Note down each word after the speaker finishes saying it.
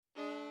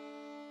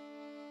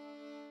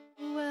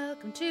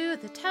Welcome to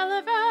the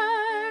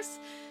Televerse,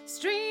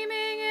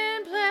 streaming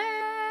in place.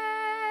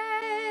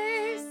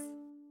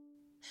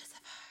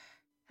 Lucifer.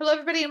 Hello,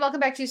 everybody, and welcome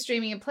back to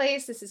Streaming in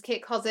Place. This is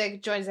Kate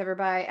Kulzick, joined as ever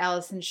by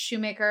Allison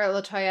Shoemaker.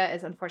 LaToya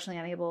is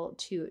unfortunately unable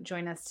to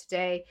join us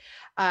today.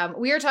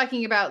 We are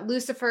talking about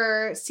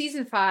Lucifer,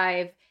 Season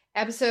 5,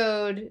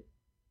 Episode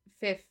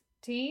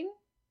 15,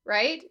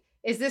 right?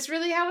 Is this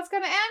really how it's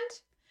going to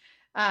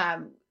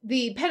end?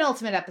 The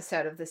penultimate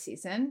episode of the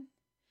season.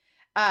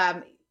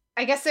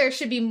 I guess there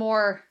should be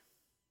more.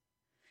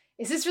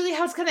 Is this really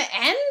how it's going to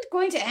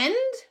end?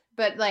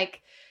 But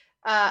like,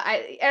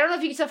 I don't know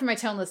if you can tell from my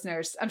tone,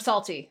 listeners. I'm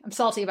salty. I'm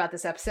salty about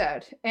this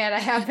episode, and I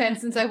have been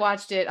since I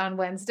watched it on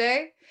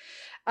Wednesday.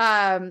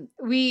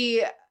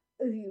 We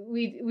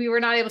were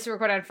not able to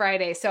record on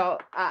Friday, so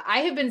I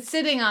have been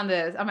sitting on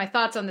my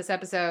thoughts on this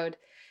episode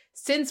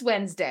since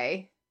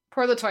Wednesday.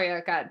 Poor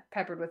LaToya got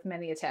peppered with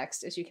many a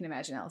text, as you can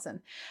imagine,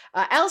 Allison.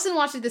 Allison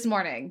watched it this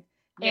morning,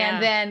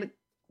 and then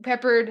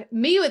peppered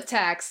me with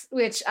texts,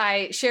 which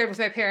I shared with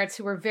my parents,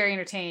 who were very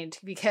entertained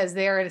because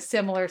they are in a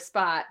similar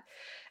spot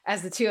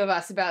as the two of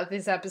us about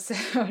this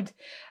episode.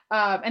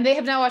 And they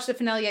have not watched the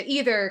finale yet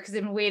either, because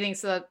they've been waiting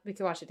so that we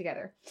could watch it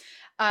together.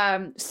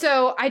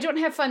 So I don't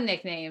have fun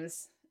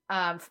nicknames,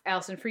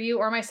 Allison, for you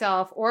or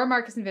myself or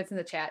Marcus and Vince in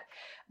the chat,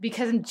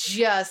 because I'm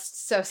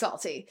just so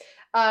salty.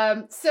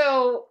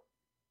 So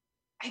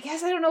I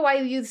guess I don't know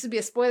why this would be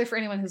a spoiler for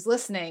anyone who's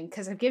listening,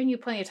 because I've given you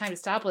plenty of time to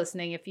stop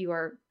listening if you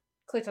are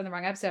clicked on the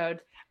wrong episode.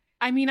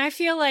 I mean, I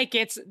feel like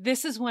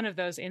this is one of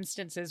those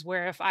instances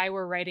where if I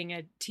were writing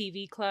a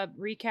TV Club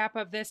recap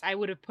of this, I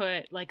would have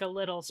put like a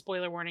little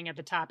spoiler warning at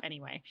the top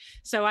anyway.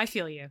 So I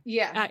feel you.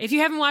 Yeah. If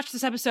you haven't watched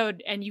this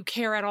episode and you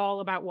care at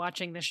all about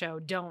watching the show,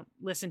 don't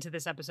listen to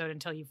this episode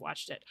until you've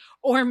watched it.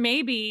 Or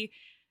maybe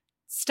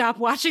stop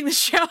watching the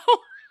show.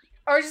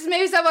 Or just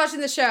maybe stop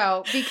watching the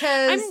show,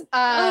 because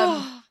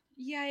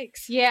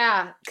yikes.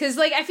 Yeah, because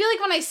like I feel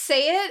like when I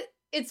say it,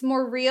 it's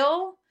more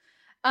real.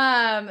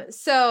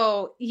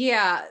 So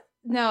yeah,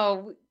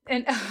 no,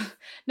 and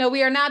no,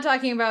 we are not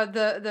talking about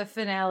the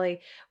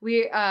finale.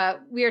 We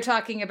are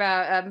talking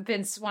about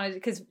Vince wanted,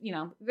 because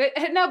no,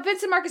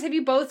 Vince and Marcus, have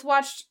you both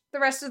watched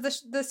the rest of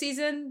the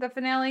season, the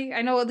finale?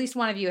 I know at least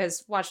one of you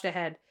has watched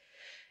ahead.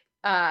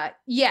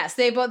 Yes,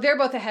 they're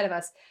both ahead of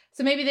us,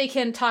 so maybe they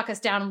can talk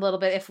us down a little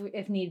bit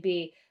if need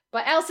be.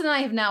 But Allison and I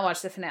have not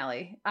watched the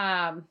finale.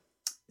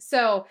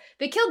 So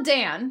they killed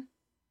Dan,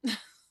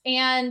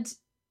 and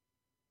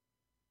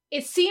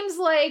it seems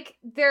like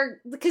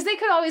because they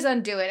could always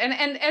undo it.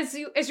 And as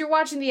you're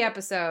watching the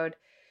episode,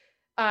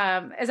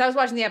 as I was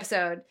watching the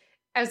episode,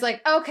 I was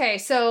like, okay,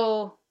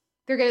 so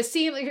they're gonna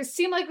seem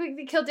like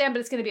they killed Dan, but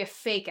it's gonna be a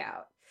fake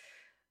out,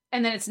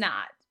 and then it's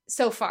not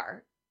so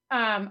far.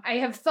 I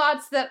have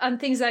thoughts on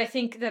things that I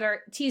think that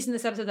are teased in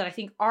this episode that I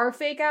think are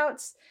fake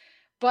outs,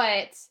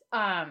 but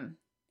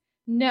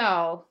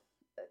no.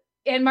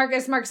 And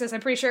Marcus says, I'm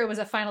pretty sure it was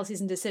a final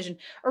season decision.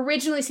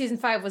 Originally, season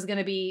 5 was going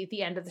to be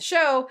the end of the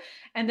show.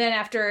 And then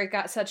after it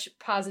got such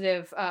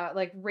positive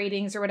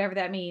ratings or whatever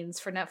that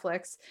means for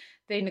Netflix,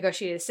 they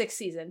negotiated a 6th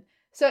season.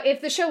 So if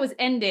the show was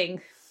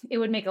ending, it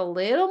would make a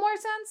little more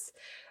sense,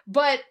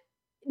 but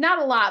not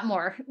a lot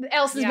more.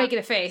 Allison's making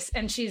a face,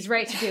 and she's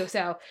right to do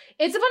so.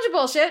 It's a bunch of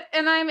bullshit,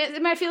 and I'm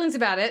in my feelings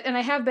about it. And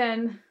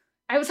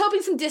I was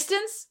hoping some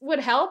distance would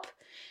help,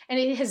 and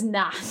it has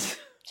not.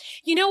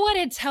 You know what?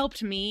 It's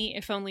helped me,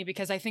 if only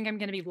because I think I'm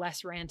going to be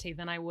less ranty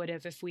than I would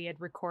have if we had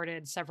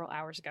recorded several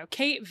hours ago.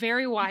 Kate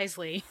very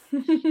wisely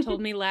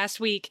told me last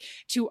week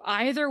to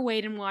either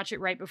wait and watch it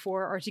right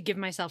before or to give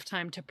myself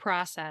time to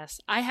process.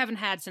 I haven't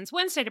had since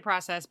Wednesday to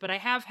process, but I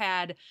have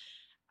had,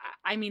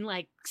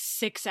 like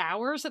 6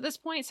 hours at this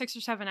point, 6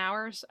 or 7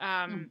 hours.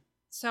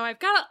 So I've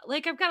got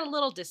a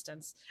little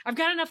distance. I've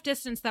got enough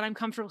distance that I'm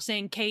comfortable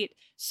saying Kate,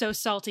 so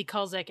salty,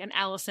 Kulzick, and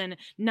Allison,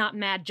 not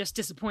mad, just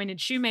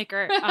disappointed,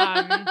 Shoemaker.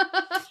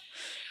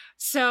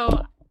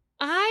 So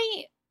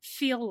I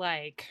feel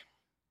like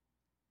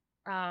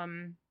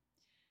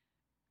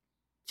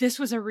this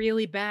was a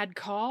really bad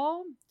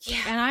call.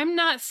 Yeah. And I'm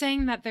not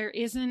saying that there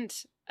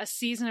isn't a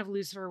season of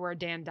Lucifer where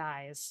Dan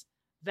dies.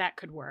 That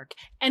could work.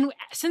 And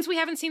since we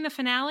haven't seen the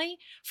finale,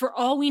 for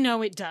all we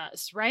know, it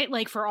does, right?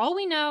 Like, for all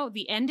we know,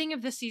 the ending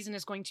of this season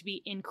is going to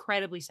be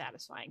incredibly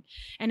satisfying.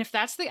 And if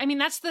that's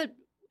that's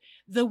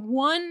the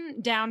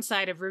one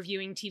downside of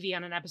reviewing TV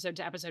on an episode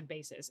to episode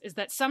basis, is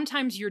that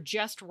sometimes you're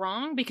just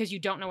wrong because you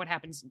don't know what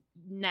happens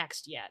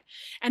next yet.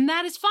 And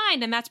that is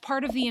fine. And that's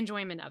part of the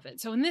enjoyment of it.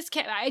 So in this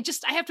case, I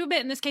have to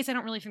admit, in this case, I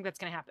don't really think that's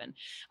going to happen.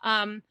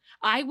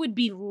 I would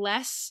be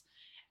less,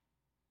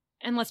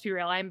 and let's be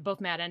real, I'm both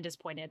mad and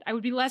disappointed. I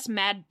would be less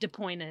mad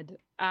disappointed.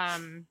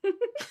 I'm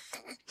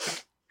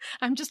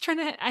just trying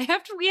to,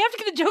 we have to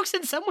get the jokes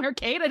in somewhere,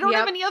 Kate. I don't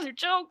have any other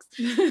jokes.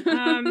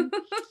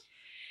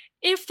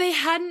 If they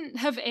hadn't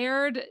have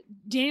aired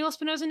Daniel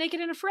Espinosa Naked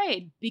and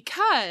Afraid,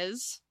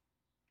 because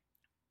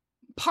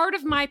part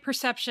of my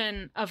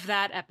perception of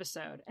that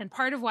episode, and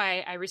part of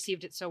why I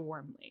received it so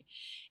warmly,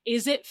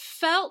 is it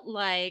felt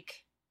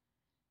like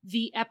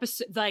the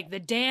episode, like the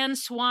Dan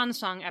Swan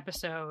Song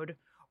episode,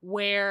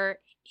 where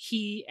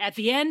he, at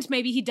the end,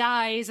 maybe he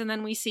dies and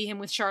then we see him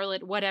with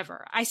Charlotte,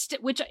 whatever.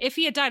 Which if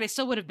he had died, I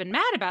still would have been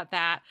mad about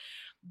that.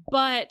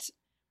 But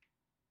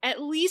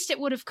at least it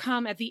would have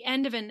come at the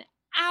end of an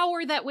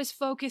hour that was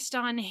focused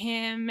on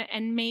him,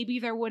 and maybe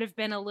there would have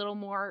been a little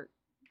more,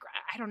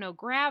 I don't know,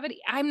 gravity.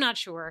 I'm not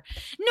sure.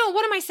 No,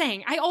 what am I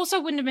saying? I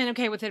also wouldn't have been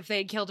okay with it if they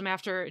had killed him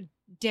after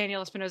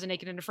Daniel Espinosa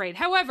Naked and Afraid.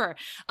 However,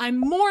 I'm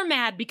more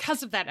mad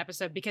because of that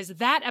episode, because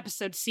that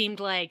episode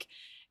seemed like,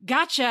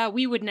 gotcha,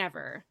 we would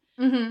never.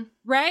 Mm-hmm.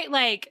 Right?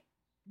 Like,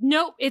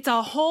 nope, it's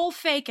a whole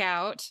fake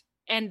out.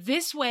 And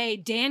this way,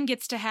 Dan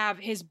gets to have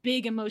his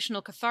big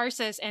emotional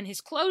catharsis and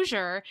his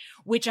closure,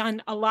 which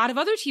on a lot of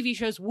other TV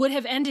shows would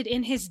have ended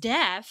in his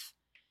death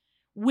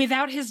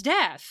without his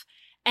death.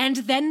 And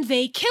then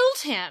they killed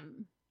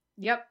him.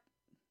 Yep.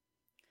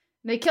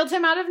 They killed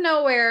him out of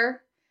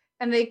nowhere,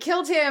 and they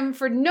killed him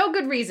for no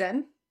good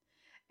reason.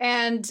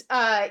 And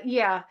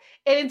yeah,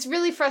 and it's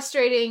really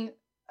frustrating.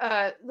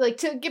 Like,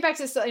 to get back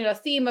to the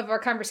theme of our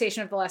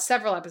conversation of the last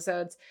several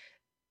episodes,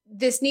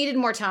 this needed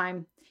more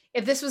time.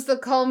 If this was the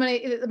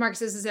culminate, Marcus,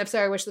 this is an episode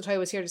I wish Latoya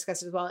was here to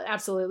discuss it as well.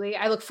 Absolutely.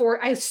 I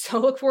so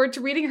look forward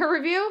to reading her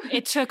review.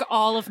 It took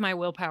all of my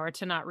willpower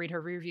to not read her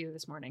review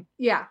this morning.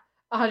 Yeah,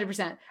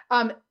 100%.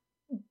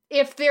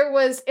 If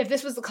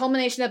this was the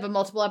culmination of a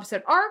multiple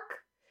episode arc,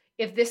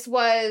 if this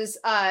was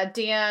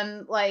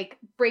Dan like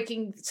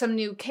breaking some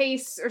new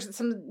case or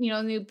some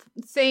new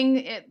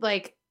thing,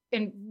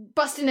 and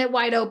busting it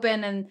wide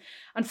open, and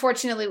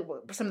unfortunately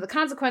some of the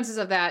consequences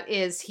of that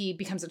is he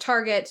becomes a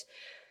target.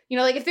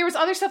 If there was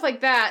other stuff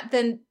like that,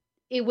 then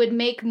it would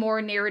make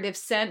more narrative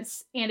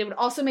sense, and it would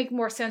also make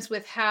more sense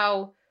with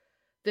how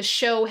the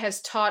show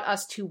has taught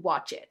us to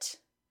watch it.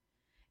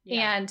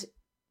 Yeah. And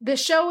the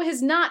show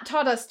has not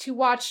taught us to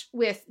watch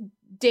with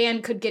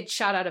Dan could get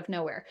shot out of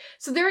nowhere.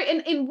 So there,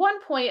 in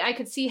one point, I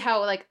could see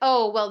how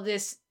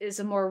this is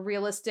a more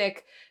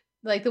realistic,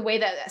 like the way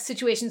that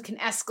situations can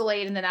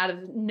escalate, and then out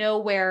of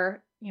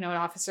nowhere, an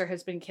officer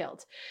has been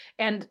killed.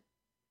 And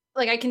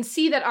like, I can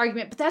see that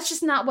argument, but that's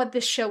just not what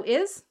this show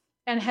is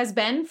and has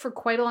been for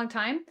quite a long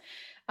time.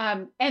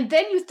 And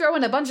then you throw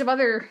in a bunch of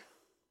other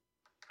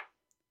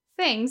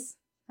things.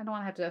 I don't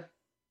want to have to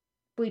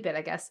bleep it,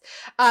 I guess.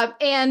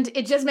 And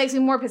it just makes me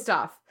more pissed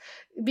off,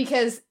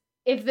 because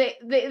if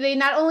they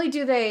not only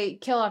do they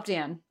kill off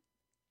Dan,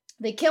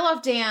 they kill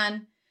off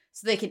Dan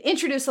so they can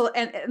introduce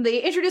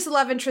a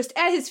love interest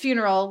at his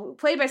funeral,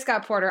 played by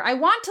Scott Porter. I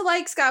want to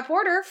like Scott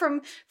Porter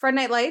from Friday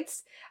Night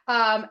Lights.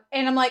 And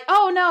I'm like,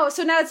 oh no.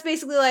 So now it's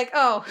basically like,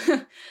 oh,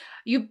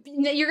 you're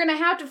going to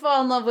have to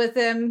fall in love with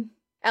him,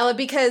 Ella,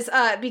 because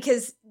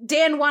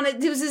Dan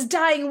it was his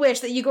dying wish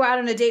that you go out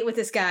on a date with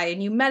this guy,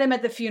 and you met him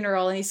at the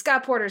funeral, and he's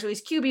Scott Porter, so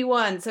he's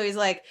QB1, so he's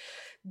like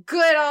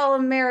good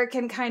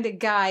all-American kind of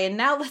guy, and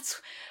now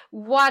let's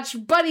watch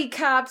buddy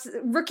cops,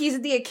 rookies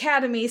at the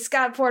academy,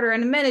 Scott Porter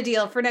and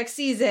Amenadiel for next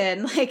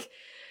season. Like,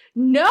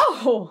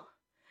 no,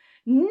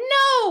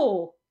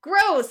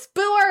 gross,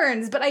 Boo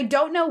Earns. But I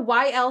don't know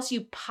why else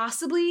you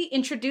possibly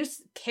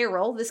introduce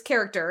Carol, this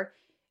character,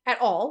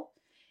 at all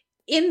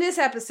in this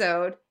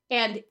episode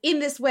and in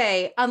this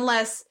way,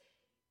 unless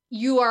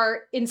you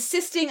are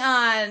insisting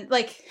on,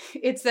 like,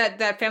 it's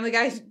that Family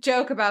Guy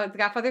joke about The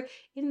Godfather.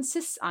 It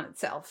insists on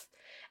itself.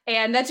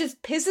 And that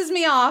just pisses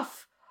me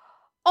off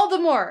all the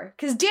more,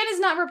 because Dan is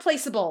not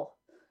replaceable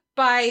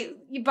by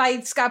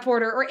Scott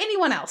Porter or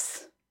anyone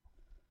else.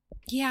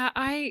 Yeah,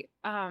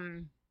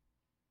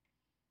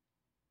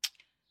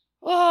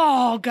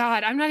 oh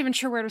God, I'm not even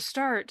sure where to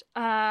start.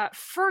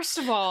 First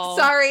of all,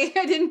 sorry,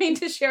 I didn't mean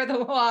to share the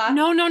law.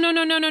 No.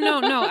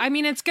 I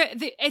mean, it's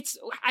good.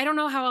 I don't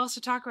know how else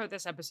to talk about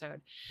this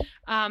episode.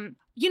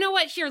 You know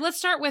what? Here, let's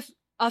start with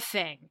a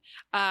thing.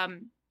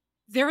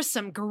 There was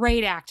some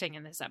great acting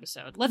in this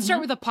episode. Let's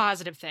start with a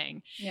positive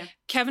thing. Yeah.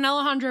 Kevin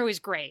Alejandro is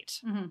great.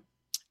 Mm-hmm.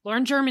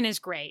 Lauren German is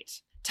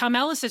great. Tom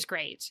Ellis is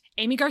great.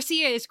 Amy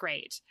Garcia is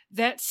great.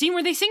 That scene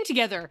where they sing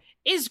together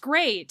is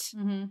great.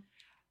 Mm-hmm.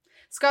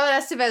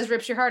 Scarlett Estevez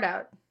rips your heart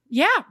out.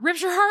 Yeah,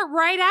 rips your heart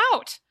right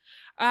out.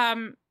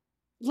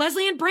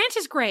 Leslie Ann Brandt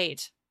is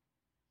great.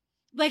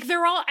 Like,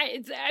 they're all...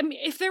 I mean,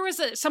 if there was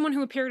someone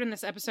who appeared in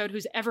this episode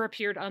who's ever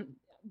appeared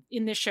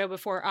in this show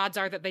before, odds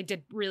are that they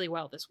did really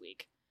well this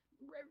week.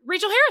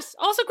 Rachel Harris,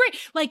 also great.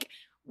 Like,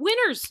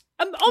 winners.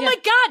 My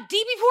God,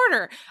 DB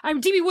Porter.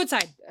 I'm DB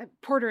Woodside.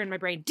 Porter in my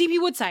brain.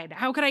 DB Woodside.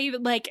 How could I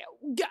even,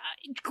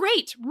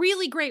 great.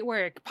 Really great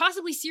work.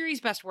 Possibly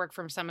series best work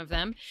from some of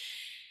them.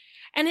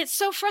 And it's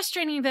so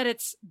frustrating that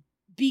it's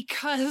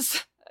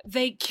because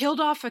they killed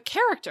off a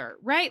character,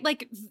 right?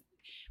 Like,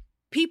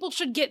 people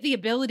should get the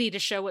ability to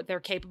show what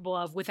they're capable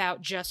of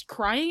without just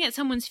crying at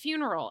someone's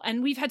funeral.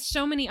 And we've had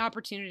so many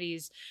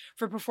opportunities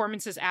for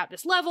performances at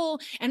this level,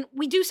 and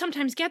we do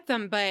sometimes get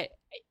them, but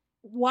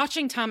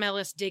watching Tom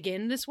Ellis dig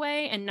in this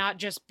way and not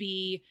just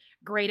be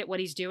great at what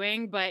he's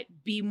doing, but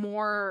be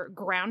more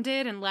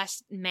grounded and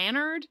less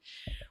mannered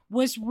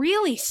was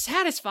really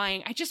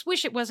satisfying. I just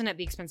wish it wasn't at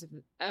the expense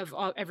of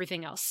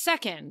everything else.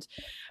 Second,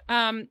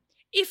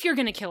 if you're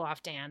going to kill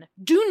off Dan,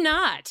 do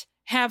not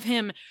have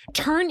him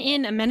turn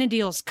in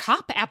Amenadiel's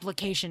cop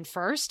application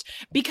first,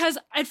 because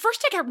at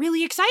first I got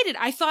really excited.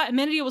 I thought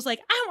Amenadiel was like,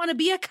 I want to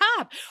be a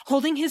cop,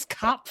 holding his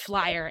cop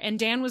flyer. And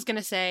Dan was going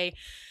to say,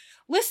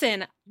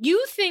 listen,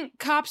 you think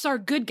cops are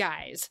good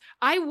guys.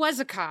 I was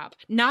a cop.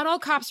 Not all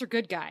cops are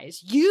good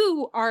guys.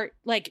 You are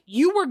like,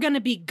 you were going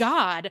to be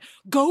God.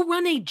 Go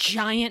run a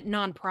giant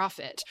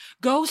nonprofit.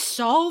 Go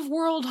solve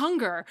world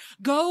hunger.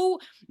 Go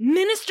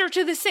minister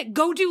to the sick.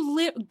 Go do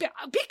I don't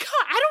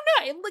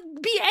know.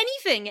 Be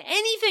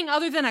anything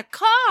other than a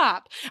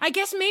cop. I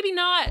guess maybe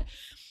not.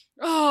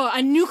 Oh,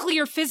 a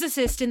nuclear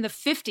physicist in the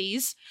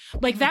 50s.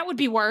 Like, that would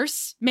be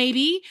worse,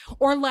 maybe.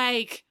 Or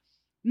like,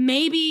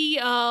 maybe,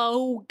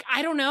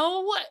 I don't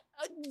know,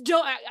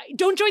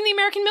 don't join the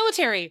American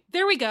military.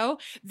 There we go.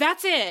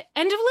 That's it.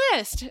 End of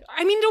list.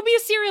 I mean, don't be a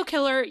serial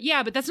killer.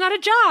 Yeah, but that's not a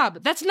job.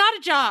 That's not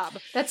a job.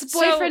 That's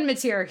boyfriend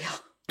material.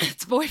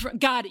 It's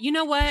boyfriend. God, you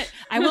know what?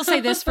 I will say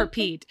this for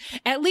Pete.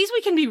 At least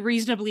we can be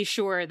reasonably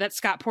sure that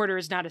Scott Porter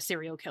is not a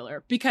serial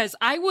killer, because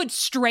I would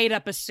straight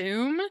up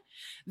assume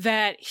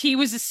that he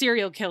was a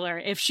serial killer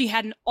if she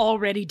hadn't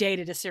already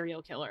dated a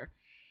serial killer.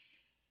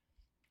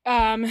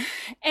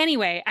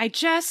 Anyway, I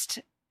just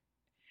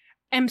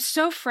am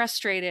so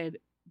frustrated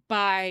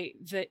by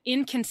the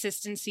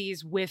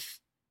inconsistencies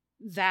with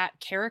that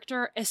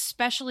character,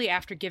 especially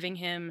after giving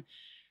him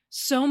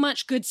so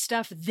much good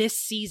stuff this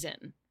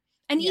season.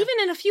 And even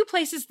in a few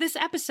places this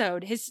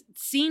episode, his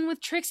scene with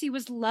Trixie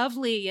was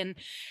lovely, and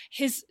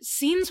his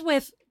scenes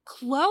with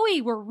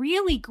Chloe were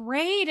really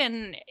great,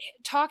 and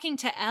talking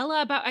to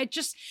Ella about,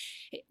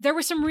 there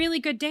was some really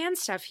good Dan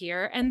stuff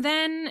here. And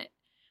then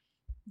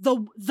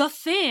the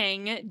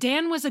thing,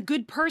 Dan was a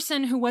good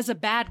person who was a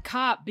bad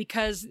cop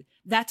because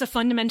that's a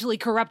fundamentally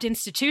corrupt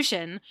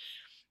institution.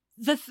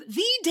 The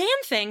Dan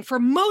thing for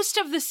most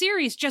of the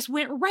series just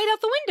went right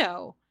out the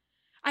window.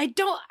 I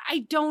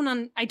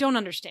don't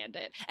understand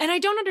it. And I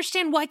don't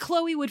understand why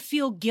Chloe would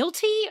feel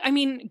guilty. I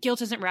mean,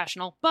 guilt isn't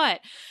rational, but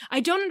I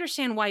don't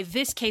understand why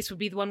this case would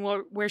be the one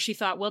where she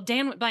thought, well,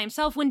 Dan went by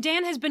himself, when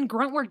Dan has been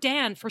Gruntwork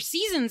Dan for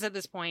seasons at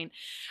this point.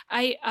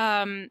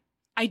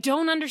 I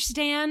don't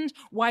understand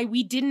why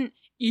we didn't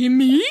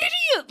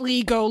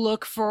immediately go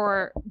look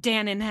for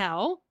Dan in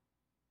hell.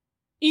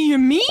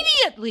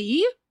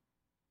 Immediately.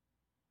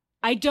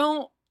 I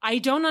don't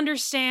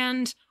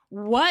understand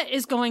what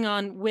is going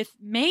on with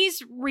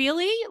Maze,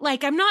 really.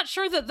 Like, I'm not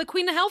sure that the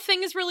Queen of Hell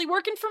thing is really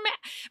working for me,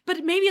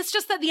 but maybe it's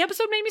just that the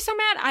episode made me so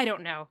mad. I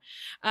don't know.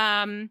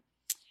 God,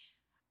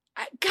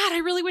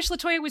 I really wish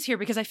LaToya was here,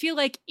 because I feel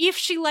like if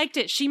she liked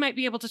it, she might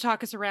be able to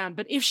talk us around.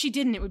 But if she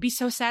didn't, it would be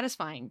so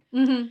satisfying.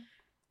 Mm-hmm.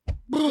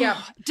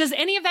 Yeah. Does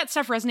any of that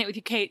stuff resonate with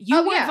you, Kate?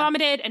 You word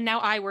vomited, and now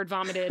I word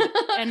vomited,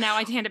 and now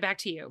I hand it back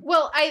to you.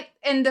 Well,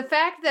 and the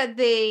fact that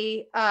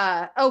they,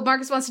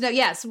 Marcus wants to know,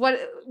 yes,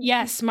 Marcus,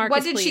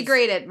 what did she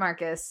grade it,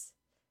 Marcus?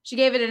 She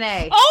gave it an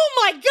A. Oh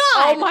my God!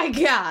 Oh my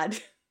God.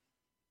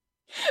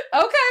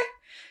 Okay.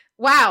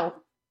 Wow.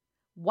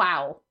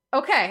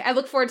 Okay. I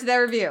look forward to that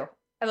review.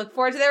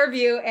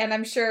 And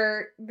I'm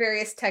sure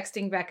various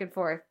texting back and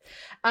forth.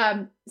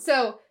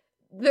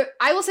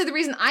 I will say the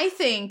reason I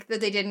think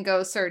that they didn't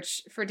go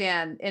search for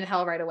Dan in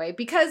hell right away,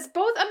 because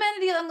both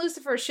Amenadiel and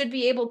Lucifer should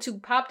be able to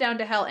pop down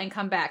to hell and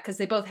come back, because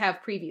they both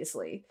have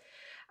previously.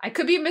 I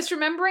could be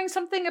misremembering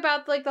something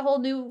about like the whole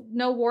new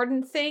no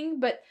warden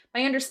thing, but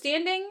my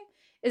understanding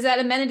is that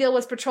Amenadiel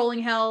was patrolling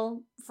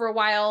hell for a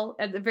while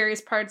at the various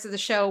parts of the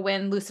show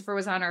when Lucifer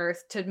was on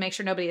Earth to make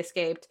sure nobody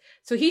escaped.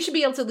 So he should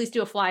be able to at least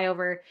do a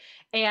flyover.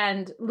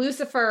 And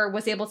Lucifer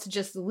was able to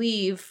just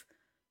leave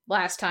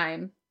last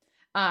time.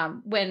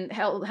 When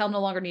hell no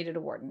longer needed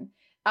a warden.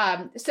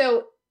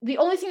 So the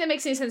only thing that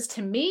makes any sense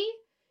to me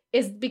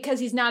is because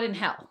he's not in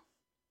hell.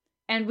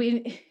 I'm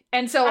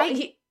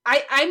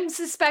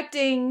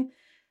suspecting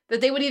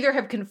that they would either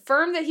have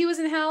confirmed that he was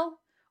in hell,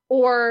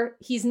 or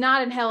he's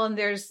not in hell and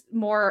there's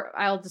more,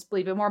 I'll just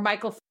believe it, more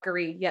Michael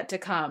fuckery yet to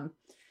come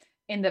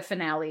in the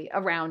finale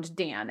around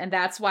Dan. And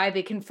that's why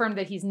they confirmed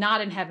that he's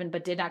not in heaven,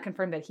 but did not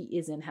confirm that he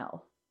is in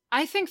hell.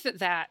 I think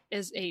that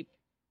is a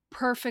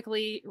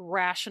perfectly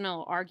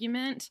rational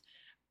argument,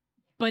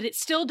 but it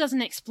still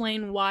doesn't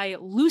explain why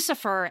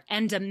Lucifer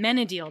and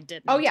Amenadiel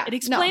didn't. Oh yeah, it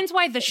explains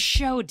why the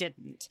show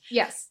didn't.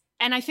 Yes.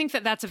 And I think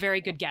that that's a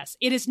very good guess.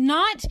 It is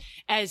not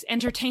as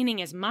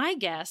entertaining as my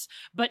guess,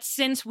 but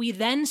since we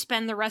then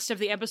spend the rest of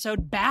the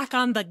episode back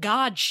on the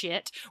God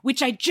shit,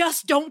 which I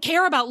just don't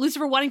care about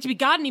Lucifer wanting to be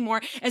God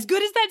anymore, as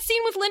good as that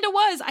scene with Linda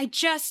was,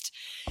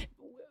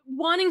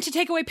 wanting to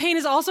take away pain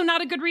is also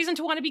not a good reason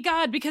to want to be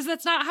God, because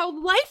that's not how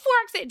life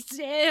works.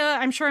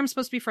 I'm sure I'm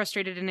supposed to be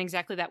frustrated in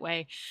exactly that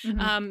way.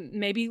 Mm-hmm.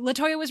 Maybe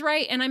LaToya was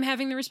right and I'm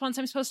having the response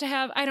I'm supposed to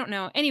have. I don't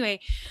know. Anyway,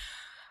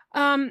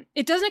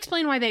 it doesn't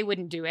explain why they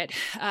wouldn't do it.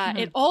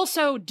 It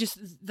also just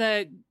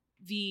the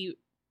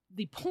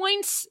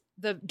points,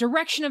 the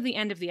direction of the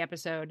end of the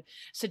episode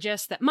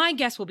suggests that my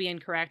guess will be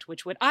incorrect,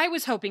 which what I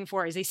was hoping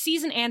for is a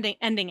season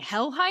ending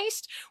hell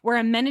heist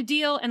where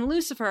Amenadiel and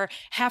Lucifer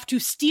have to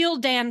steal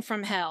Dan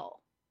from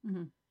hell.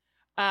 Mm-hmm.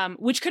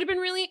 which could have been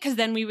really, because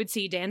then we would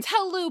see Dan's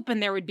hell loop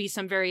and there would be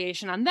some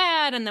variation on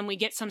that. And then we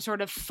get some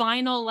sort of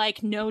final,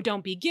 like, no,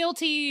 don't be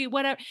guilty,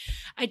 whatever.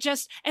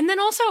 And then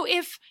also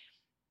if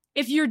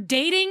you're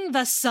dating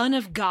the son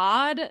of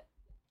God,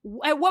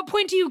 at what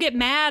point do you get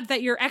mad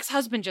that your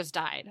ex-husband just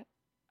died?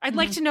 I'd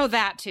like to know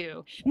that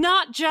too.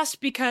 Not just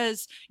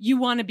because you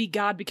want to be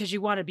God because you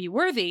want to be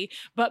worthy,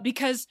 but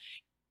because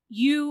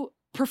you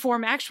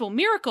perform actual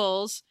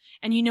miracles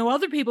and you know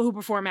other people who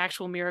perform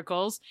actual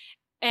miracles,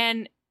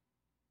 and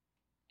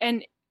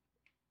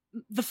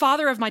the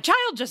father of my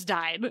child just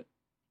died.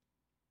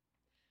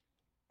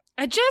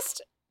 I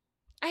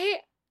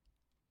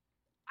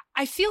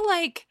feel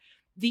like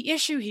the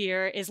issue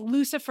here is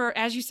Lucifer,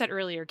 as you said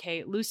earlier,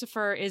 Kate,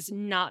 Lucifer is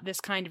not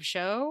this kind of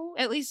show,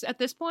 at least at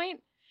this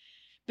point.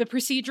 The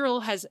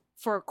procedural has,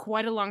 for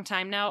quite a long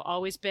time now,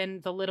 always been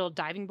the little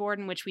diving board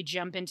in which we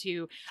jump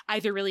into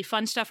either really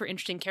fun stuff or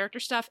interesting character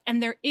stuff.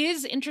 And there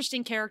is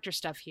interesting character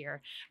stuff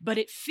here, but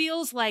it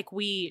feels like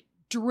we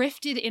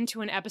drifted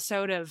into an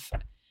episode of,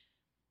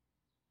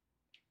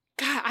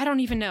 God, I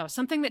don't even know,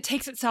 something that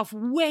takes itself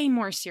way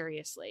more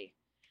seriously.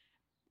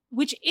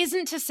 Which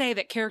isn't to say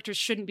that characters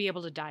shouldn't be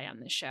able to die on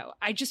this show.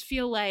 I just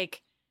feel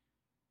like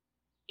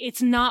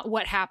it's not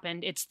what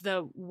happened. It's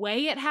the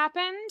way it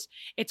happened.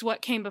 It's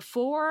what came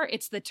before.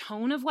 It's the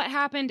tone of what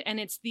happened. And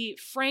it's the,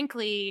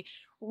 frankly,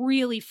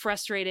 really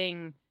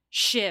frustrating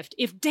shift.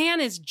 If Dan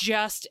is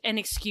just an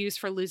excuse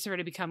for Lucifer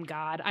to become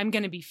God, I'm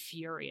going to be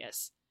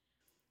furious.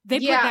 They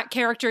put that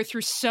character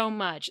through so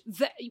much.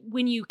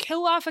 When you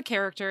kill off a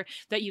character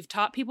that you've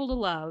taught people to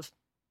love,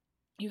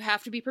 you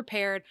have to be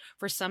prepared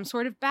for some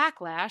sort of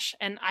backlash.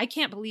 And I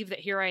can't believe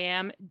that here I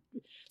am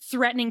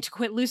threatening to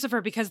quit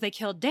Lucifer because they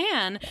killed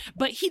Dan.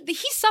 But he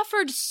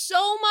suffered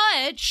so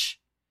much.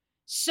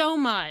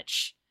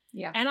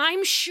 Yeah. And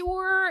I'm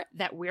sure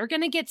that we're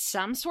going to get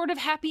some sort of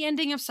happy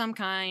ending of some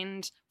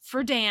kind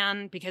for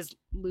Dan because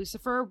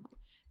Lucifer...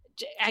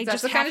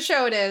 That's the kind of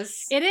show it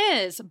is. It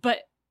is. But,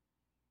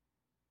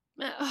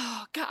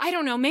 oh, God, I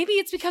don't know. Maybe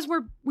it's because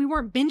we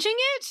weren't binging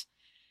it?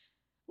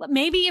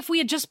 Maybe if we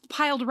had just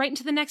piled right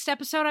into the next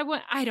episode,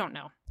 I don't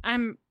know.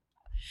 I'm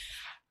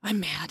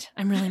mad.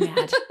 I'm really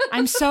mad.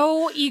 I'm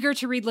so eager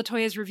to read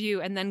LaToya's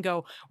review and then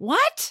go,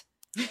 what?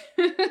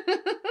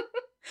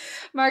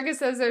 Marcus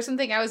says there's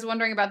something I was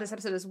wondering about this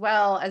episode as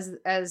well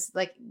as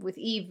like with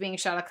Eve being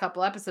shot a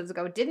couple episodes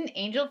ago. Didn't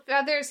angel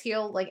feathers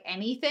heal like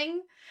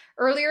anything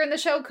earlier in the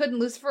show? Couldn't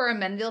Lucifer and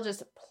Mendel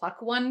just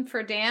pluck one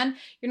for Dan?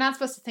 You're not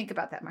supposed to think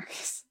about that,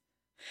 Marcus.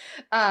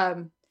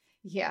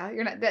 Yeah,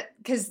 you're not that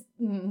because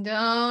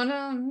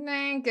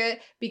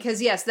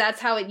because yes, that's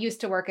how it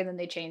used to work, and then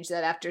they changed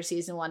that after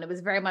season 1. It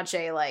was very much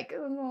a like,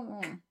 oh,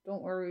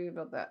 don't worry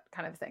about that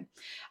kind of thing.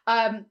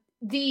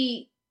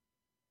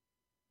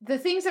 The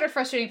things that are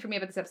frustrating for me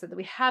about this episode that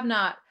we have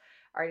not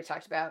already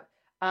talked about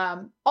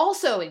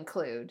also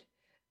include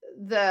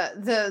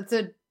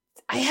the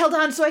I held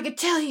on so I could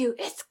tell you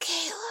it's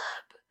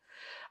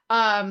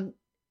Caleb.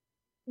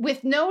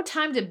 With no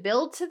time to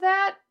build to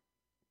that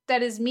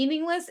is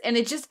meaningless, and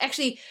it just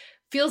actually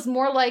feels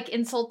more like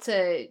insult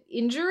to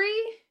injury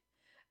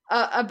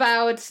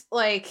about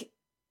like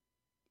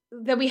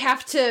that we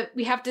have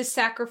to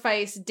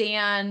sacrifice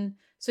Dan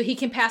so he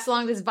can pass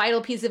along this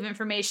vital piece of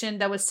information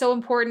that was so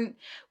important.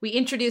 We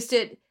introduced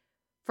it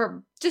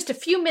for just a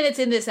few minutes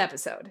in this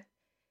episode.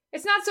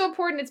 It's not so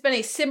important. It's been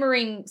a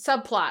simmering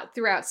subplot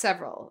throughout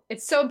several.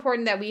 It's so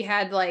important that we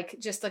had like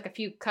just like a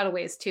few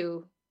cutaways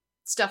to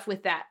stuff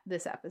with that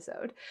this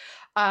episode.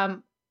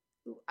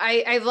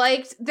 I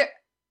liked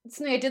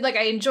something I did. Like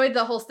I enjoyed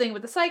the whole thing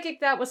with the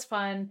psychic. That was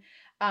fun.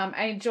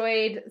 I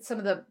enjoyed some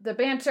of the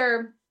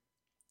banter.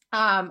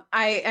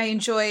 I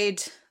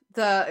enjoyed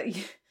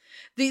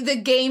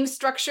the game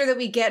structure that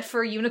we get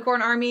for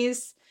unicorn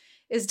armies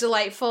is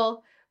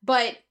delightful.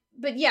 But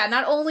yeah,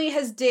 not only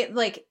has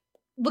like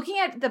looking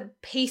at the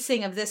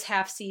pacing of this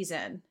half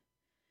season,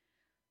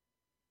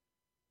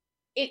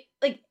 it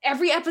like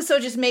every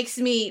episode just makes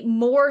me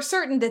more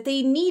certain that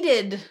they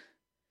needed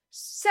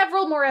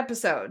several more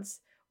episodes,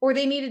 or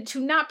they needed to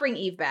not bring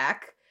Eve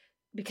back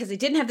because they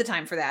didn't have the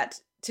time for that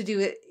to do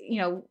it,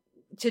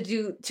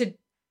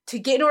 to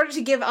get in order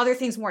to give other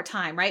things more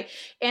time, right?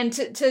 And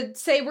to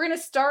say we're going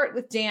to start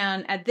with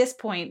Dan at this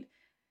point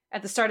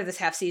at the start of this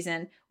half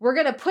season. We're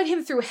going to put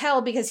him through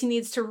hell because he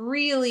needs to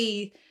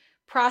really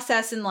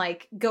process and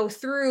like go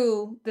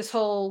through this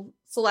whole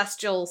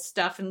celestial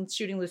stuff and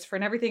shooting Lucifer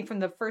and everything from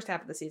the first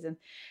half of the season.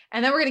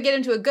 And then we're going to get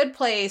into a good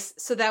place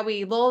so that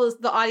we lull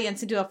the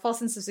audience into a false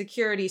sense of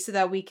security so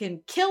that we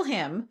can kill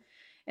him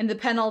in the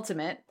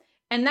penultimate.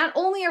 And not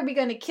only are we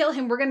going to kill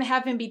him, we're going to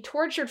have him be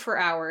tortured for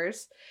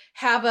hours,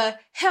 have a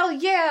hell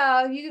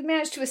yeah, you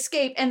managed to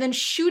escape, and then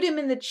shoot him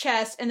in the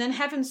chest and then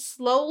have him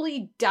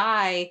slowly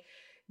die,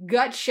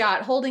 gut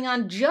shot, holding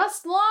on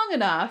just long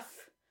enough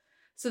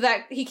so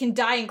that he can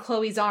die in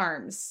Chloe's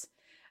arms.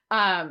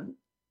 But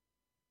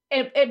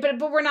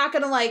we're not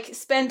going to like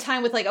spend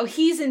time with like, oh,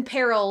 he's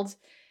imperiled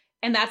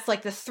and that's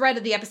like the thread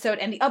of the episode,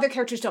 and the other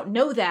characters don't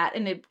know that,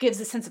 and it gives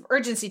a sense of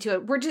urgency to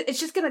it. It's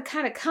just going to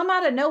kind of come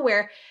out of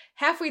nowhere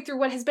halfway through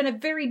what has been a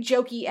very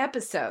jokey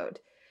episode.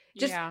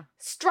 Just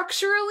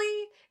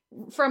structurally,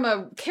 from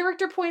a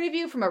character point of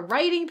view, from a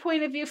writing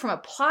point of view, from a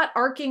plot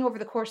arcing over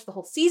the course of the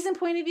whole season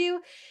point of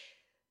view.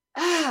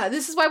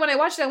 This is why when I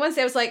watched it on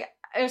Wednesday, I was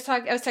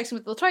texting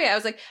with Latoya. I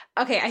was like,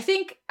 okay, I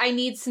think I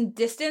need some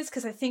distance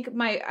because I think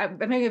I'm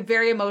having a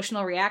very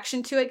emotional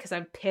reaction to it because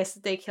I'm pissed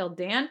that they killed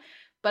Dan.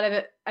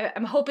 But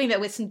I'm hoping that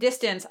with some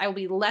distance, I will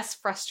be less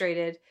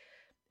frustrated,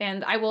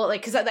 and I will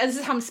because this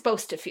is how I'm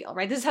supposed to feel,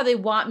 right? This is how they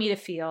want me to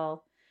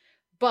feel.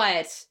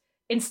 But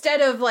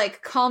instead of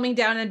like calming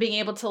down and being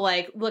able to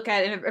like look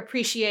at and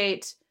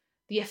appreciate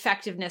the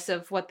effectiveness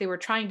of what they were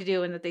trying to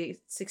do and that they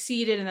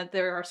succeeded and that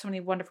there are so many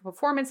wonderful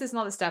performances and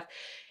all this stuff,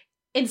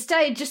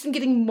 instead, just am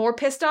getting more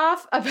pissed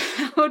off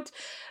about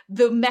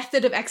the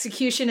method of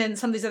execution and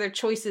some of these other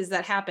choices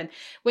that happen.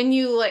 When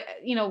you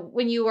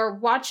when you are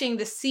watching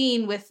the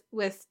scene with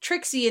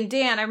Trixie and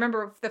Dan, I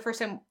remember the first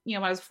time,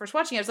 when I was first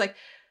watching it, I was like,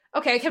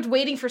 okay, I kept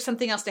waiting for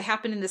something else to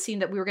happen in the scene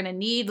that we were going to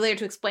need later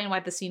to explain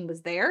why the scene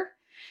was there.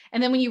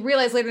 And then when you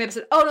realize later in the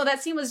episode, oh no,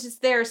 that scene was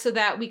just there so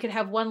that we could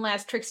have one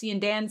last Trixie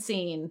and Dan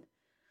scene.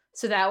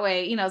 So that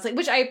way, it's like,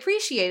 which I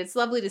appreciate. It's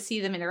lovely to see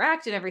them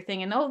interact and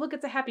everything. And oh, look,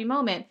 it's a happy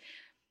moment.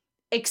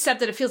 Except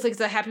that it feels like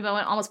it's a happy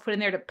moment almost put in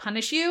there to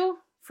punish you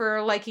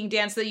for liking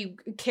Dan so that you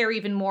care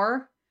even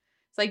more.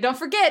 It's like, don't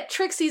forget,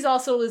 Trixie's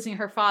also losing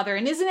her father.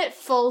 And isn't it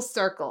full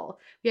circle?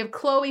 We have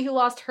Chloe, who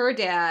lost her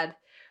dad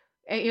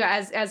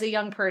as a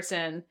young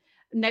person,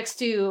 next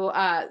to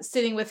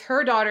sitting with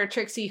her daughter,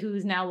 Trixie,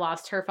 who's now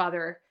lost her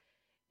father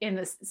in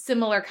this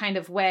similar kind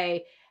of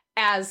way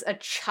as a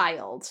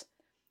child.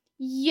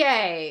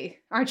 Yay.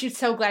 Aren't you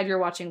so glad you're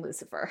watching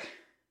Lucifer?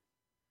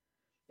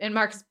 And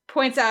Marcus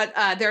points out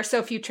there are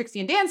so few Trixie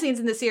and Dan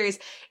scenes in the series,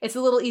 it's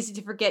a little easy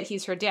to forget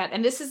he's her dad.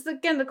 And this is,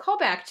 again, the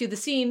callback to the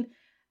scene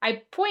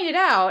I pointed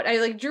out.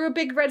 I drew a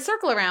big red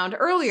circle around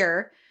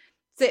earlier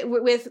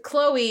with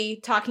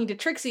Chloe talking to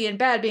Trixie in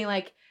bed, being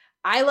like,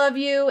 I love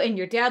you and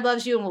your dad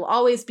loves you and will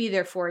always be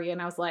there for you.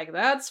 And I was like,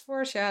 that's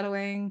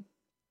foreshadowing.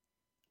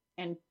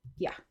 And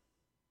yeah.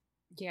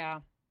 Yeah.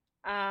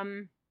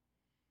 I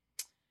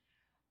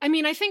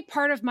think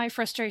part of my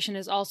frustration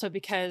is also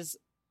because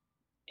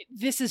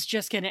this is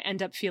just going to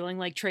end up feeling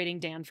like trading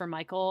Dan for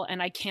Michael,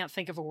 and I can't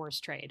think of a worse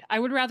trade. I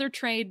would rather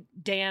trade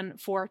Dan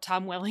for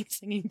Tom Welling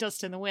singing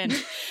Dust in the Wind.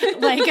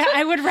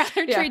 I would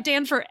rather trade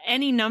Dan for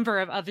any number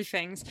of other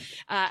things.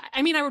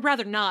 I would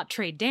rather not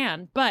trade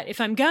Dan, but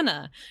if I'm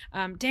gonna,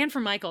 Dan for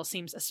Michael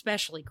seems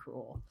especially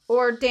cruel.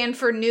 Or Dan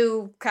for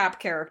new cop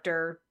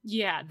character.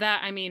 Yeah,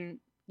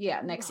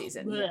 next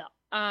season. Yeah.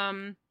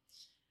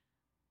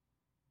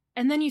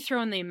 And then you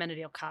throw in the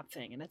Amenadiel cop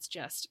thing, and it's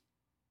just,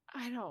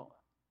 I don't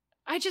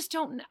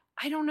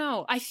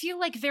know. I feel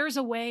like there's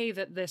a way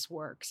that this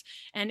works,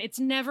 and it's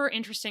never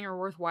interesting or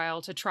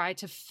worthwhile to try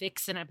to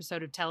fix an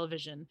episode of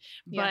television.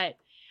 Yeah.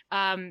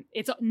 But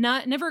it's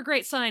never a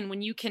great sign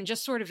when you can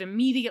just sort of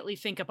immediately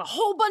think of a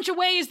whole bunch of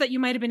ways that you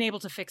might have been able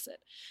to fix it.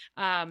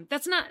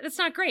 That's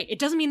not great. It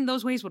doesn't mean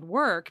those ways would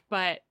work,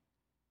 but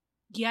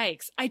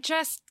yikes. I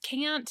just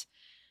can't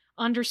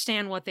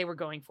understand what they were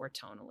going for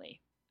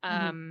tonally.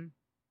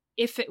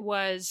 If it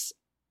was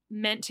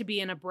meant to be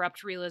an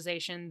abrupt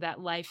realization that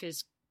life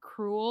is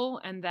cruel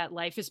and that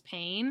life is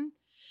pain,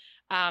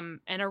 and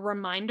a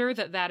reminder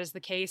that that is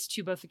the case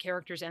to both the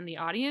characters and the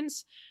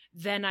audience,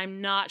 then I'm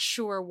not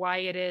sure why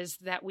it is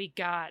that we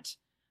got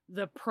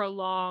the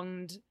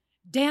prolonged,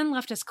 Dan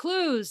left us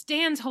clues,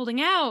 Dan's holding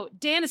out,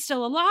 Dan is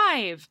still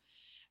alive,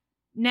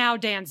 now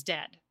Dan's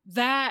dead.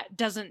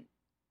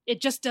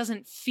 It just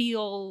doesn't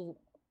feel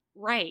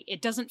right.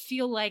 It doesn't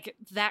feel like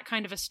that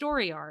kind of a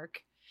story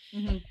arc.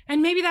 Mm-hmm.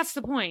 And maybe that's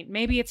the point.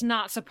 Maybe it's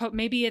not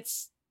maybe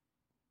it's,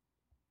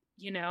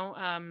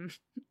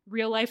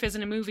 real life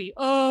isn't a movie.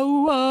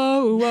 And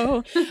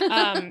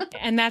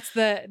that's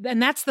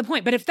the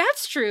point. But if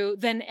that's true,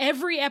 then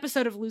every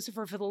episode of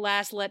Lucifer for the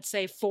last, let's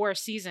say, 4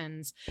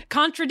 seasons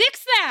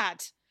contradicts that.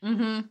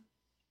 Mm-hmm.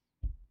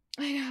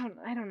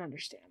 I don't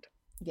understand.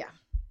 Yeah.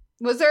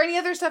 Was there any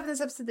other stuff in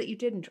this episode that you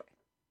did enjoy?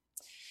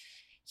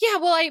 Yeah,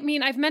 well,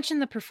 I've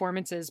mentioned the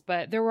performances,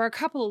 but there were a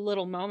couple of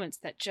little moments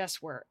that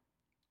just were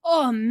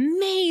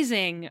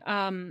amazing.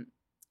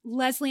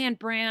 Leslie Ann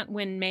Brandt,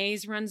 when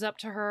Maze runs up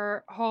to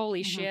her,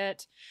 holy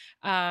shit.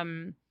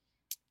 Tom,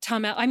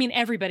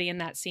 everybody in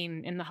that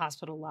scene in the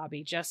hospital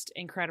lobby, just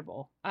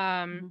incredible.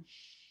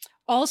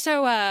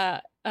 Also,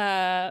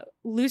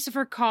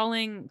 Lucifer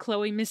calling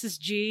Chloe Mrs.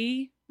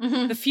 G,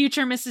 the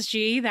future Mrs.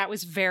 G, that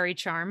was very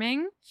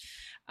charming.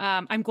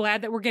 I'm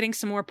glad that we're getting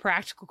some more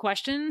practical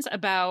questions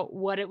about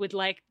what it would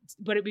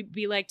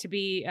be like to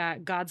be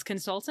God's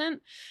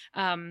consultant.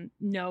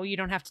 No, you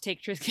don't have to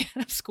take Trixie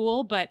out of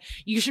school, but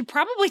you should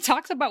probably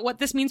talk about what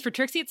this means for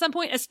Trixie at some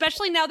point,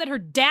 especially now that her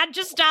dad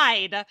just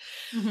died.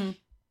 Mm-hmm.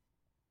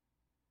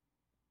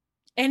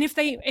 And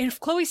if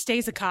Chloe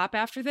stays a cop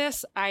after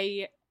this,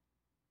 I'm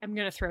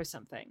going to throw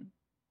something.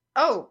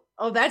 Oh,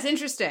 that's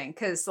interesting.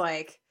 'Cause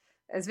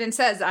as Vince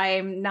says,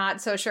 I'm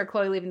not so sure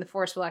Chloe leaving the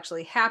Force will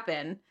actually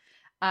happen.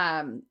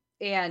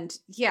 And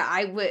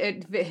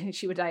yeah,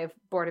 she would die of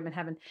boredom in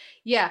heaven.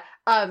 Yeah.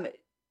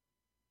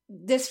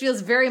 This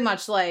feels very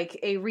much like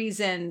a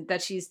reason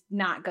that she's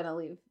not going to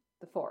leave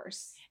the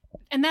Force.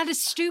 And that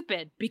is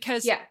stupid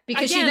because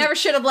again, she never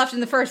should have left in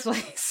the first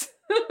place.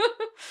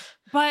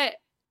 But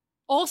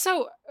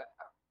also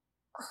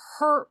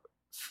her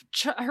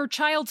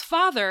child's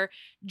father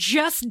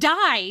just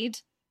died.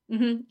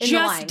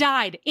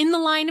 Died in the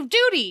line of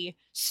duty.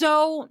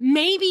 So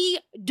maybe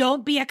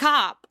don't be a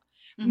cop.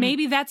 Mm-hmm.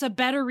 Maybe that's a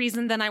better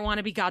reason than I want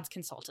to be God's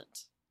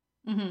consultant.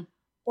 Mm-hmm.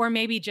 Or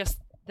maybe just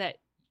that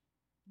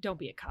don't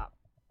be a cop.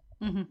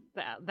 Mm-hmm.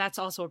 That's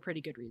also a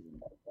pretty good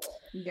reason.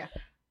 Yeah.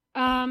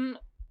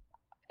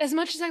 As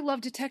much as I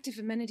love Detective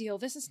Amenadiel,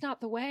 this is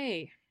not the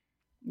way.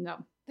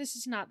 No. This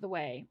is not the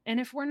way. And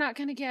if we're not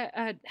going to get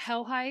a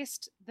hell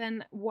heist,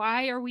 then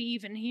why are we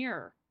even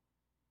here?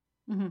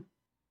 Mm-hmm.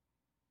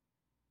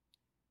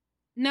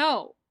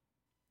 No.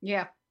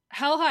 Yeah.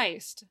 Hell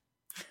heist.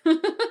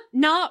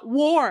 Not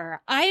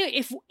war.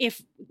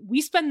 If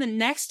we spend the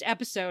next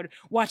episode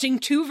watching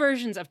two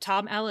versions of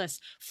Tom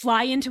Ellis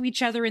fly into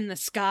each other in the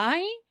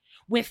sky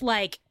with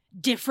like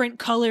different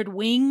colored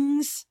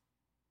wings,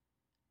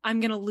 I'm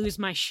going to lose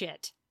my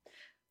shit.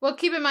 Well,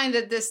 keep in mind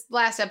that this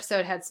last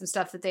episode had some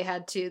stuff that they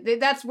had to.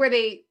 That's where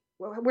they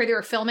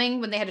were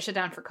filming when they had to shut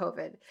down for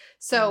COVID.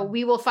 So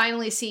we will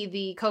finally see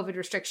the COVID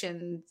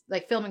restrictions,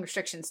 like filming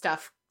restriction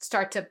stuff,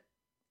 start to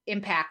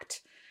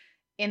impact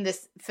in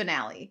this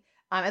finale.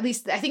 At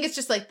least I think it's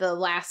just like the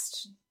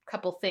last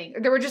couple things.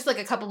 There were just like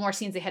a couple more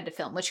scenes they had to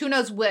film, which who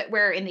knows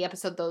where in the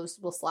episode those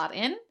will slot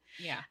in.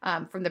 Yeah.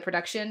 From the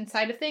production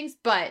side of things,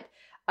 but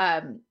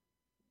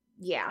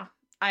yeah,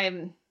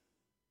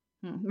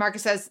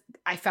 Marcus says,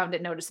 I found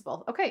it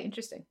noticeable. Okay,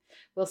 interesting.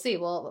 We'll see.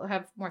 We'll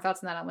have more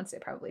thoughts on that on Wednesday,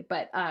 probably.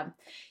 But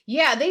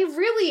yeah, they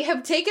really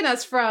have taken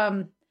us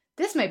from,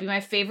 this might be my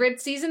favorite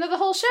season of the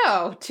whole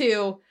show,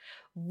 to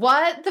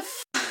what the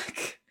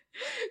fuck?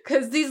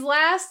 Because these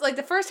last, like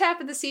the first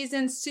half of the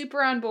season,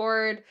 super on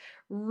board,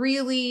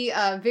 really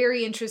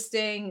very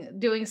interesting,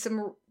 doing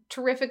some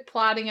terrific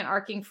plotting and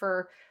arcing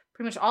for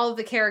pretty much all of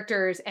the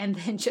characters, and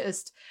then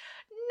just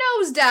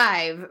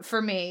nosedive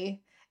for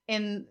me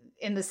in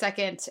the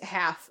second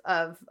half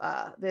of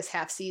this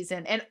half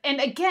season. And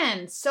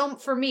again, so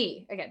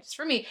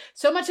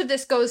much of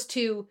this goes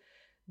to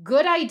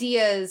good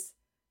ideas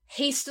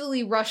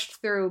hastily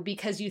rushed through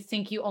because you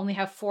think you only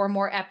have 4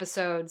 more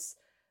episodes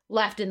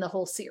left in the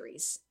whole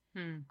series.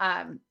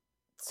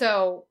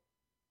 So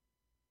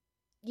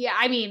yeah,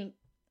 I mean,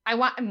 I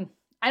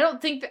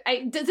don't think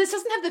that this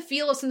doesn't have the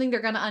feel of something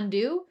they're going to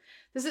undo.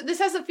 This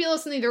has a feel of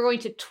something they're going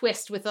to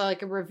twist with a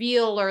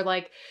reveal, or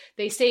like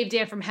they save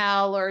Dan from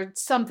hell or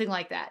something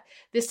like that.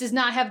 This does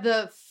not have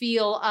the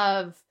feel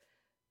of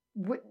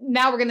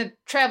now we're going to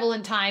travel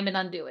in time and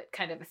undo it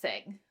kind of a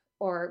thing.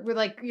 Or we're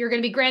like, you're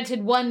going to be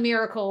granted one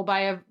miracle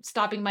by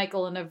stopping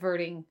Michael and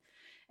averting,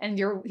 and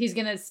he's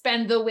going to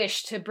spend the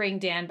wish to bring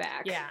Dan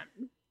back. Yeah.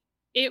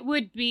 It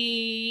would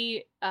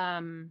be,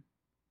 I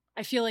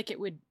feel like it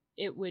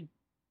would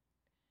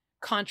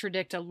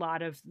contradict a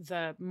lot of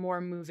the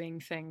more moving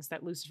things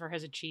that Lucifer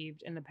has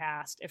achieved in the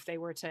past if they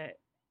were to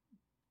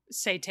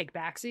say take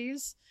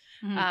backsies.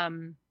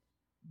 Mm-hmm.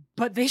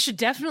 But they should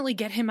definitely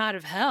get him out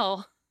of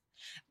hell.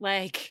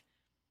 Like,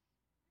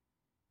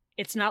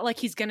 it's not like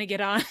he's gonna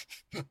get on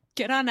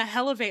a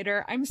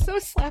elevator. I'm so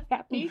slap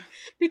happy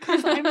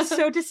because I'm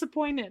so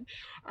disappointed.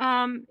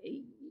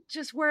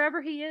 Just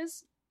wherever he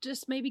is,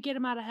 just maybe get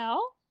him out of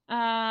hell.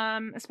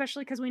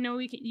 Especially because we know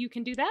you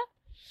can do that.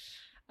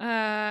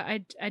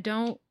 I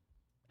don't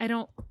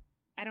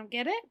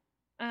get it.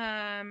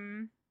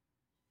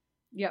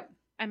 Yep.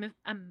 I'm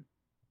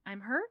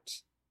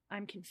hurt.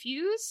 I'm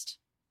confused.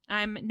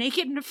 I'm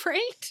naked and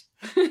afraid.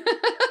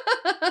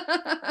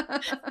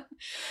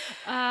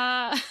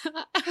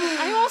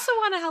 I also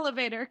want a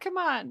elevator. Come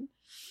on.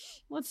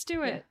 Let's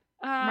do it.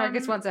 Yeah.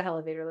 Marcus wants a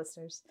elevator,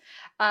 listeners.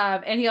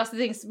 And he also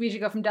thinks we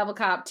should go from devil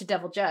cop to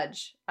devil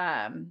judge.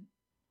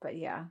 But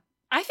yeah.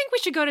 I think we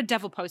should go to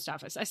Devil Post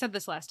Office. I said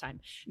this last time.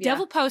 Yeah.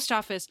 Devil Post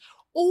Office,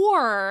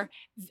 or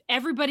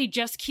everybody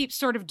just keeps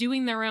sort of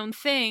doing their own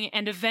thing,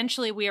 and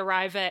eventually we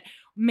arrive at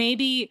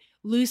maybe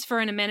Lucifer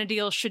and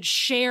Amenadiel should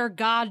share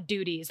God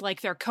duties,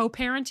 like they're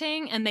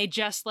co-parenting, and they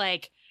just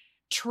like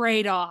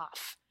trade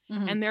off.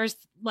 Mm-hmm. And there's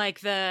like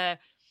the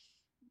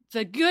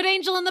good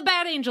angel and the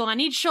bad angel on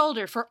each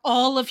shoulder for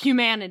all of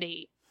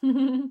humanity.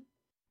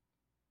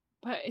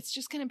 But it's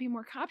just going to be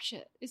more cop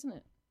shit, isn't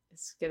it?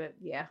 It's gonna,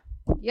 yeah.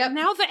 Yep.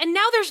 Now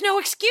there's no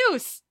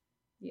excuse.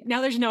 Yeah. Now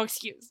there's no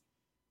excuse.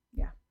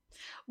 Yeah.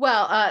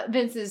 Well,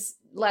 Vince is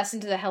less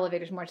into the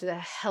elevators, more to the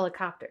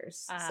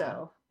helicopters.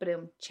 So,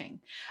 ching.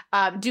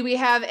 Do we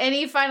have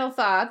any final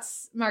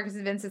thoughts, Marcus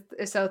and Vince?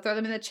 If so, throw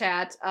them in the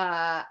chat.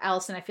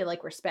 Allison, I feel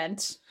like we're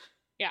spent.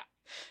 Yeah.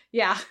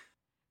 Yeah.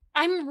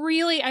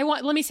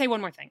 Let me say one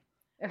more thing.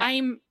 Okay.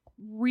 I'm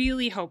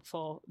really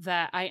hopeful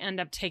that I end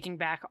up taking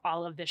back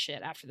all of this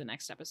shit after the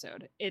next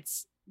episode.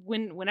 It's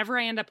whenever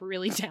I end up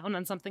really down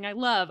on something I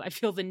love, I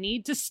feel the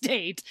need to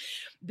state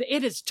that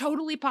it is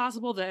totally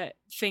possible that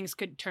things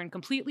could turn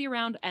completely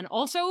around. And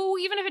also,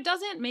 even if it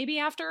doesn't, maybe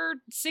after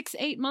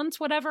 6-8 months,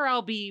 whatever,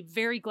 I'll be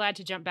very glad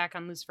to jump back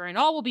on Lucifer and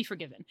all will be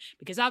forgiven.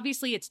 Because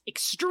obviously it's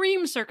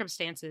extreme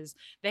circumstances.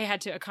 They had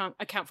to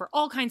account for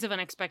all kinds of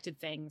unexpected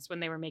things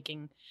when they were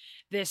making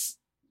this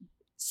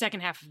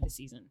second half of the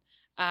season.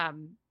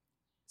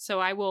 So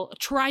I will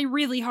try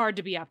really hard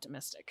to be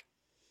optimistic.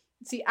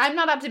 See, I'm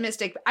not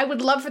optimistic. I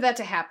would love for that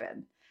to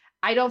happen.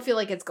 I don't feel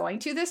like it's going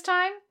to this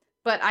time,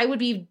 but I would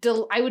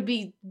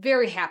be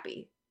very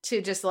happy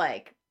to just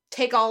like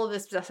take all of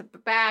this stuff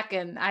back.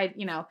 And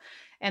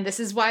and this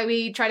is why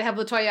we try to have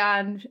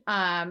LaToya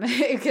on,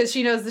 because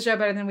she knows the show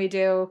better than we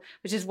do,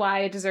 which is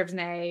why it deserves an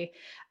A.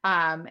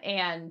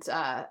 And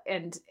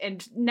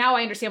now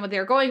I understand what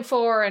they're going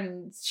for,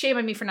 and shame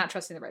on me for not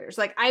trusting the writers.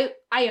 Like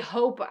I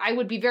hope, I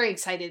would be very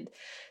excited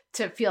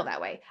to feel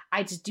that way.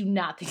 I just do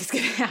not think it's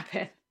going to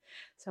happen.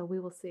 So we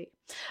will see.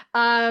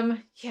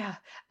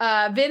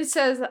 Vince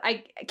says,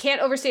 I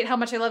can't overstate how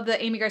much I love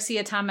the Amy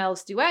Garcia, Tom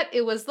Ellis duet.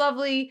 It was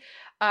lovely.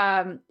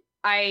 I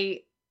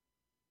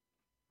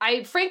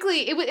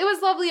frankly, it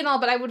was lovely and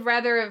all, but I would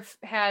rather have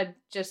had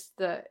just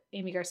the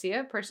Amy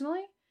Garcia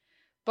personally.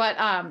 But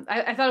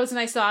I thought it was a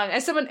nice song.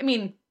 As someone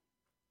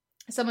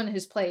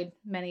who's played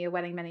many a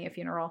wedding, many a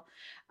funeral,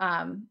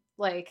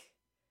 it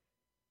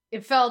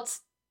felt,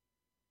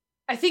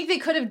 I think they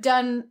could have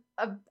done,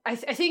 I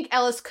think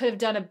Ellis could have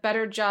done a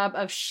better job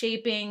of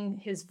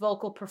shaping his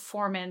vocal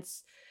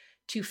performance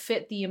to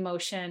fit the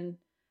emotion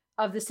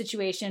of the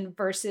situation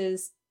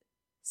versus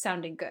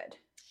sounding good,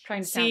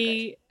 trying to sound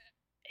good.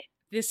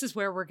 This is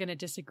where we're going to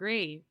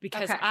disagree,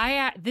 because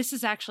this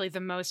is actually the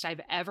most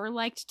I've ever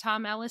liked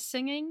Tom Ellis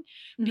singing,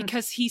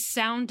 because he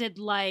sounded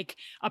like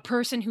a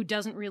person who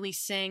doesn't really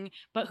sing,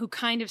 but who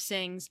kind of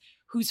sings,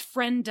 whose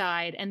friend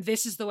died, and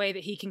this is the way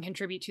that he can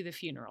contribute to the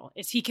funeral,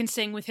 is he can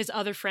sing with his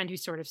other friend who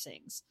sort of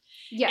sings.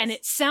 Yes. And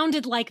it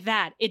sounded like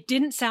that. It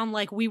didn't sound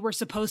like we were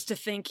supposed to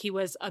think he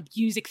was a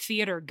music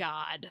theater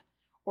god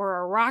or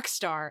a rock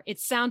star. It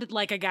sounded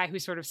like a guy who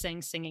sort of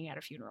singing at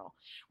a funeral,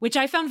 which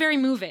I found very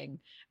moving.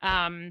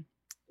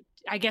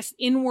 I guess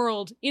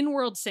in-world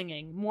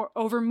singing more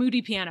over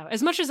moody piano.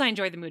 As much as I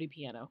enjoy the moody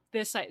piano,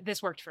 this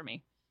worked for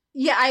me.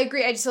 Yeah, I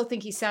agree. I just still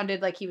think he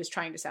sounded like he was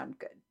trying to sound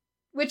good,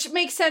 which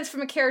makes sense from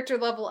a character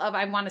level of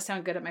I want to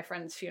sound good at my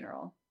friend's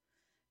funeral.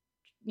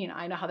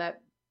 I know how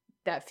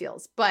that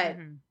feels, but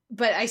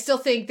I still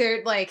think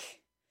they're like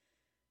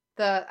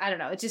I don't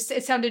know. It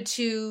sounded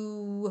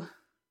too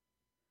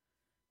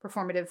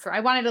performative I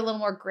wanted a little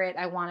more grit.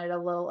 I wanted a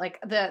little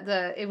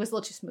it was a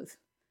little too smooth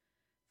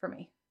for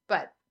me,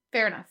 but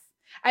fair enough.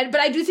 But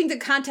I do think the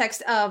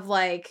context of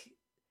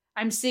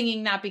I'm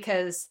singing not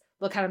because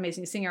look how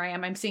amazing a singer I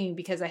am. I'm singing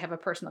because I have a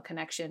personal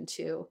connection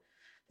to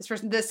this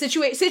person. The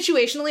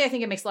situationally, I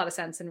think it makes a lot of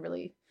sense, and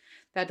really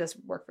that does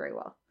work very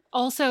well.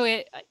 Also,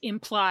 it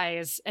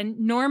implies, and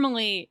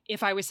normally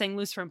if I was saying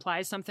Lucifer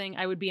implies something,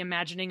 I would be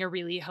imagining a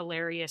really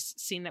hilarious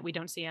scene that we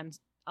don't see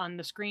on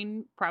the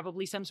screen,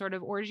 probably some sort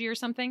of orgy or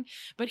something.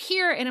 But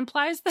here it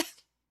implies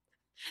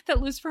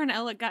that Lucifer and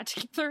Ella got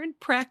together and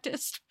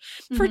practiced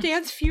for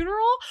Dan's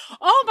funeral.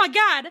 Oh my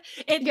God.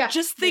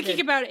 Just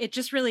thinking about it, it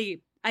just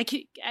really, I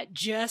could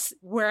just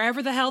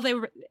wherever the hell they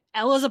were,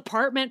 Ella's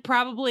apartment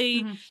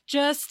probably,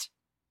 just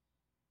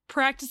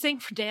practicing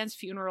for Dan's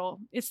funeral.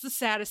 It's the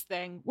saddest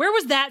thing. Where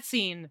was that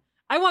scene?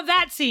 I want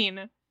that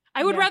scene.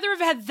 I would rather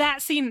have had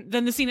that scene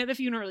than the scene at the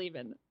funeral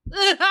even.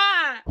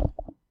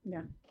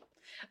 Yeah.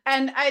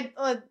 And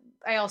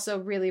I also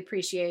really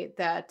appreciate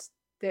that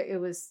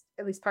it was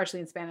at least partially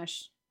in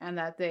Spanish, and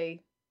that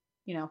they,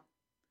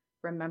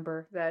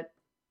 remember that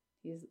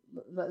he's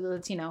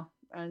Latino,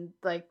 and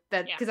that,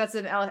 because that's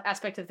an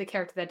aspect of the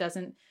character that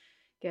doesn't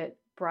get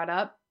brought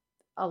up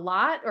a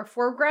lot or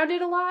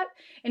foregrounded a lot,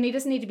 and he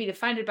doesn't need to be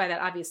defined by that,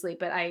 obviously,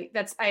 but I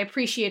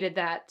appreciated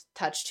that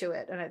touch to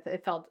it, and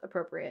it felt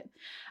appropriate.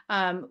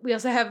 We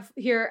also have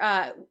here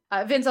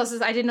Vince also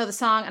says, I didn't know the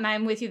song, and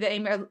I'm with you that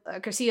Amy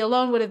Garcia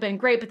alone would have been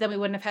great, but then we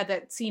wouldn't have had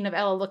that scene of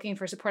Ella looking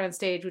for support on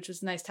stage, which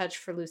was a nice touch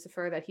for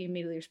Lucifer that he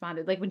immediately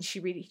responded, like when she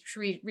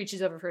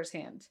reaches over for his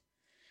hand,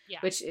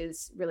 which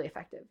is really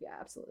effective. Yeah,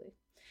 absolutely.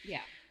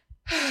 Yeah.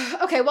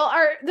 Okay, well,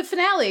 the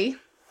finale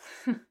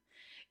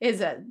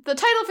the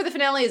title for the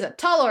finale is a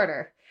tall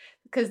order,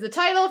 because the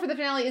title for the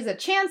finale is A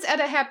Chance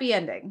at a Happy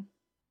Ending.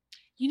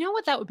 You know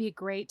what that would be a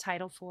great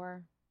title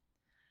for?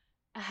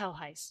 A hell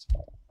heist.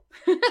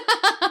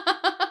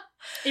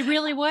 It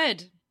really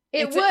would.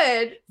 It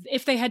would.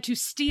 If they had to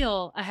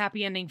steal a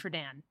happy ending for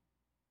Dan.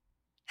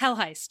 Hell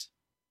heist.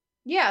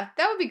 Yeah,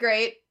 that would be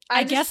great.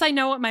 I guess I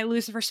know what my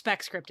Lucifer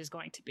spec script is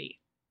going to be.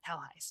 Hell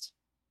heist.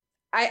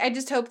 I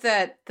just hope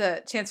that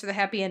the chance for the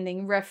happy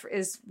ending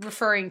is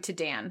referring to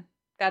Dan.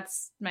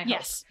 That's my hope.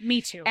 Yes,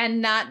 me too. And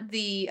not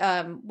the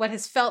what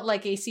has felt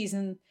like a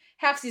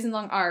half season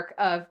long arc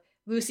of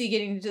Lucy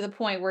getting to the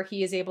point where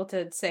he is able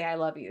to say I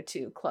love you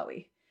to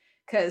Chloe.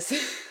 because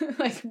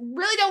like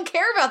really don't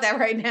care about that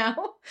right now.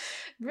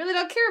 Really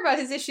don't care about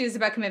his issues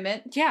about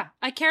commitment. Yeah,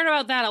 I cared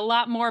about that a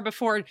lot more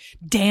before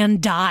Dan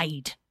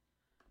died.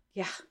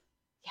 Yeah.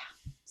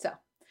 So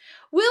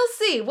we'll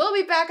see. We'll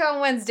be back on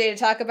Wednesday to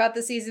talk about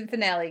the season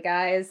finale,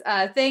 guys.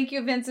 Thank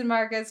you, Vince and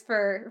Marcus,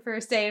 for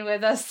staying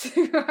with us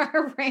through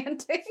our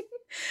ranting.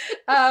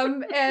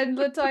 And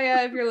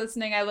Latoya, if you're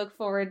listening, I look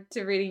forward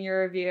to reading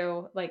your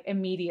review like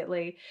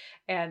immediately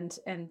and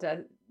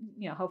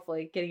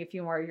hopefully getting a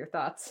few more of your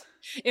thoughts.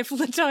 If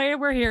Latoya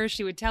were here,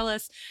 she would tell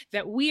us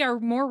that we are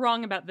more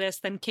wrong about this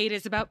than Kate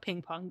is about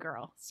Ping Pong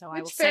Girl. So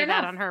I will say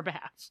that on her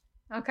behalf.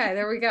 Okay,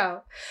 there we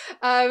go.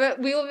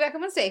 We will be back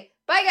on Wednesday.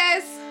 Bye,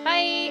 guys.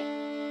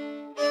 Bye.